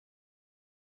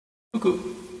Coucou.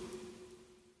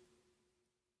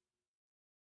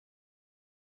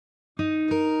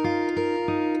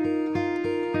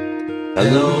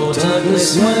 Hello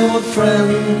darkness, my old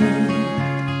friend,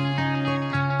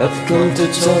 I've come to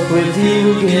talk with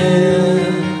you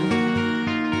again,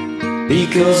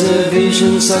 because a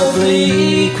vision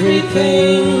softly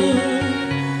creeping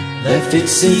left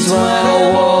its seeds while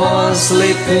I was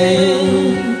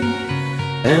sleeping,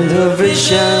 and the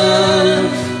vision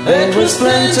that was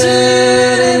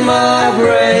planted in my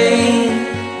brain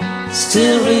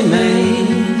still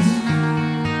remains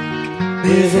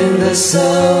within the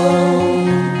sound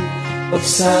of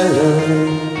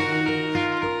silence.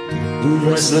 In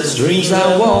restless dreams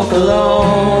I walk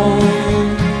alone,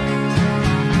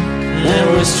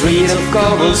 narrow street of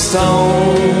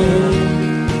cobblestone,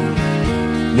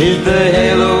 neath the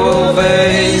halo of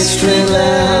a street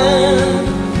lamp.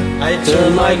 I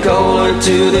turn my collar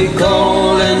to the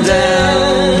cold and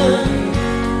damp,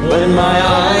 when my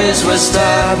eyes were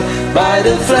stopped by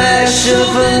the flash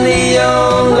of a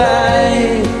neon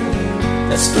light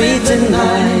that split the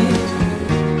night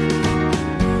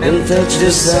and touched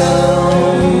the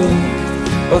sound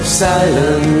of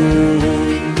silence.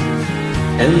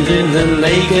 And in the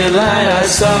naked light I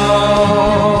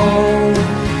saw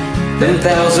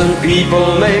 10,000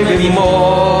 people, maybe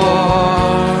more,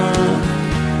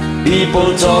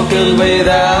 people talking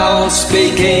without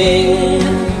speaking,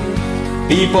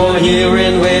 people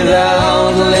hearing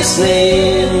without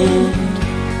listening,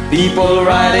 people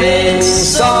writing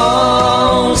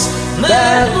songs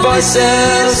that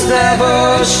voices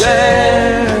never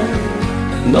share.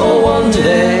 No one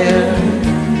dare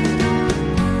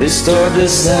distort the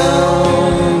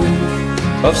sound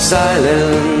of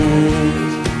silence.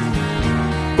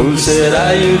 Who said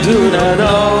you do not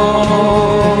know?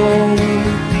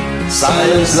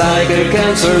 Silence like a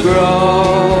cancer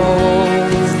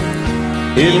grows.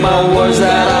 Hear my words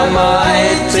that I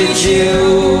might teach you,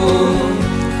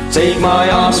 take my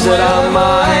arms that I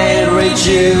might reach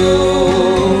you,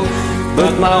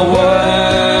 but my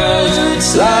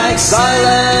words like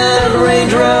silent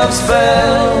raindrops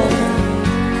fell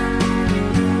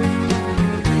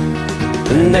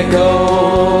and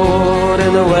echoed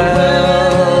in the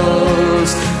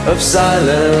wells of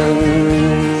silence.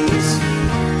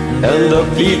 And the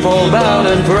people bowed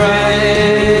and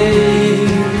prayed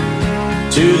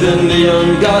to the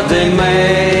neon god they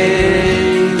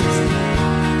made,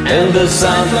 and the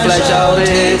sun flashed out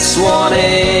its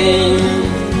warning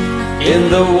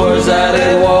in the words that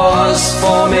it was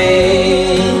for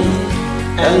me.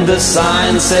 And the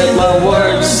sign said my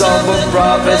words of the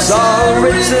prophets are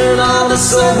written on the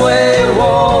subway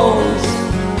walls,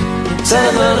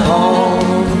 tenement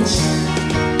halls,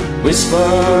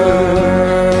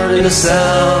 whispered in the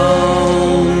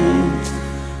sound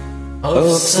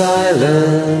of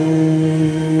silence.